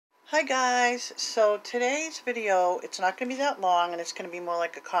Hi guys, so today's video, it's not going to be that long and it's going to be more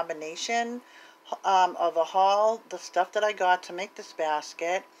like a combination of a haul, the stuff that I got to make this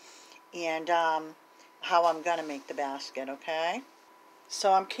basket, and how I'm going to make the basket, okay?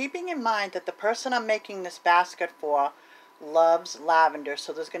 So I'm keeping in mind that the person I'm making this basket for loves lavender,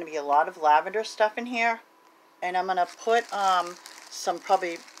 so there's going to be a lot of lavender stuff in here. And I'm going to put some,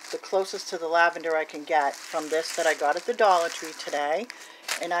 probably the closest to the lavender I can get from this that I got at the Dollar Tree today.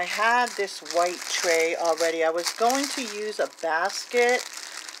 And I had this white tray already. I was going to use a basket,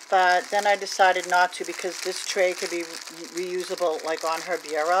 but then I decided not to because this tray could be reusable like on her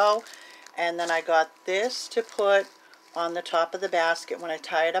bureau. And then I got this to put on the top of the basket when I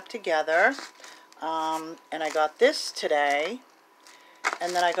tie it up together. And I got this today.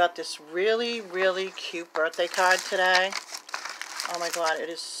 And then I got this really, really cute birthday card today. Oh my god, it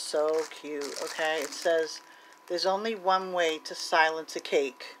is so cute, okay? It says, there's only one way to silence a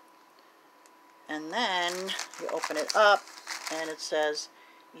cake. And then you open it up and it says,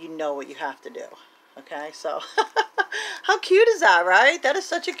 you know what you have to do. Okay, so how cute is that, right? That is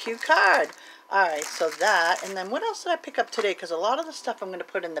such a cute card. Alright, so that, and then what else did I pick up today? Because a lot of the stuff I'm going to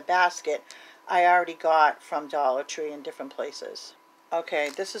put in the basket, I already got from Dollar Tree in different places. Okay,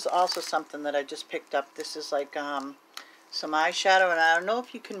 this is also something that I just picked up. This is like some eyeshadow, and I don't know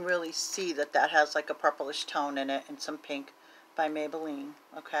if you can really see that that has like a purplish tone in it and some pink by Maybelline.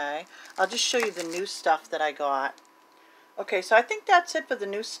 Okay, I'll just show you the new stuff that I got. Okay, so I think that's it for the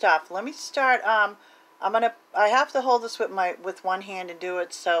new stuff. Let me start. I have to hold this with one hand and do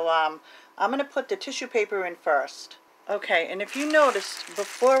it. So I'm gonna put the tissue paper in first. Okay, and if you noticed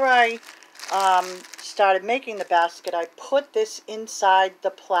before I started making the basket, I put this inside the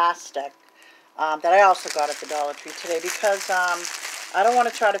plastic that I also got at the Dollar Tree today because I don't want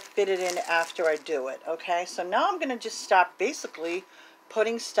to try to fit it in after I do it. Okay, so now I'm going to just start basically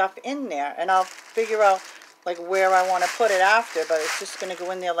putting stuff in there, and I'll figure out like where I want to put it after, but it's just going to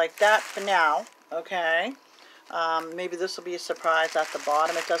go in there like that for now. Okay, maybe this will be a surprise at the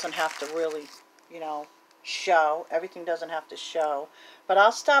bottom. It doesn't have to really, you know, show. Everything doesn't have to show, but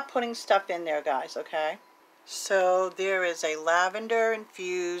I'll start putting stuff in there, guys. Okay, so there is a lavender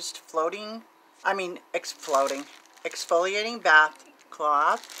infused exfoliating bath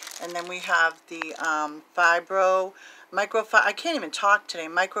cloth, and then we have the I can't even talk today,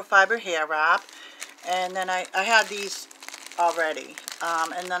 microfiber hair wrap, and then I had these already,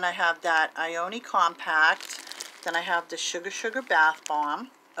 and then I have that Ioni Compact, then I have the Sugar Bath Bomb.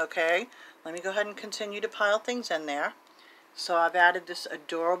 Okay, let me go ahead and continue to pile things in there. So I've added this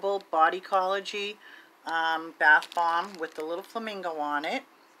adorable Bodycology bath bomb with the little flamingo on it.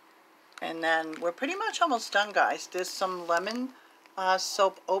 And then we're pretty much almost done, guys. There's some lemon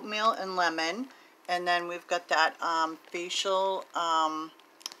soap, oatmeal and lemon. And then we've got that facial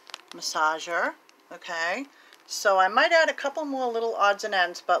massager. Okay. So I might add a couple more little odds and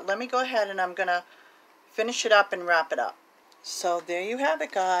ends, but let me go ahead and I'm going to finish it up and wrap it up. So there you have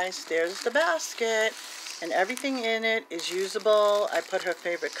it, guys. There's the basket. And everything in it is usable. I put her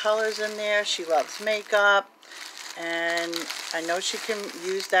favorite colors in there. She loves makeup. And I know she can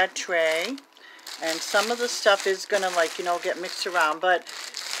use that tray. And some of the stuff is going to, like, you know, get mixed around. But,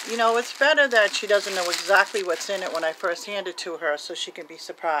 you know, it's better that she doesn't know exactly what's in it when I first hand it to her so she can be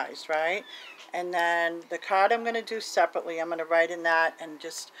surprised, right? And then the card I'm going to do separately. I'm going to write in that and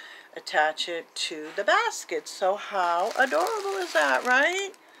just attach it to the basket. So how adorable is that,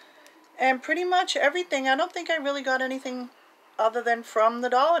 right? And pretty much everything. I don't think I really got anything other than from the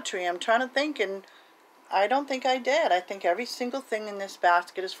Dollar Tree. I'm trying to think, and I don't think I did. I think every single thing in this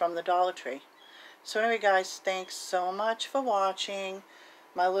basket is from the Dollar Tree. So anyway, guys, thanks so much for watching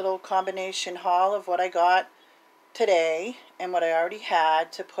my little combination haul of what I got today and what I already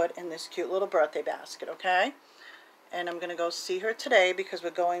had to put in this cute little birthday basket, okay? And I'm going to go see her today because we're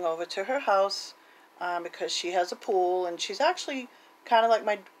going over to her house because she has a pool, and she's actually kind of like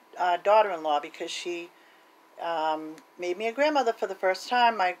my daughter-in-law because she made me a grandmother for the first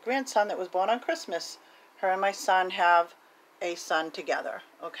time. My grandson that was born on Christmas, her and my son have a son together.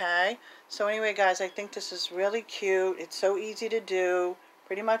 Okay, so anyway, guys, I think this is really cute. It's so easy to do,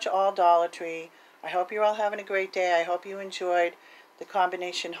 pretty much all Dollar Tree. I hope you're all having a great day. I hope you enjoyed the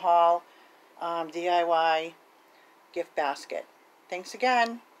combination haul DIY gift basket. Thanks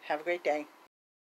again. Have a great day.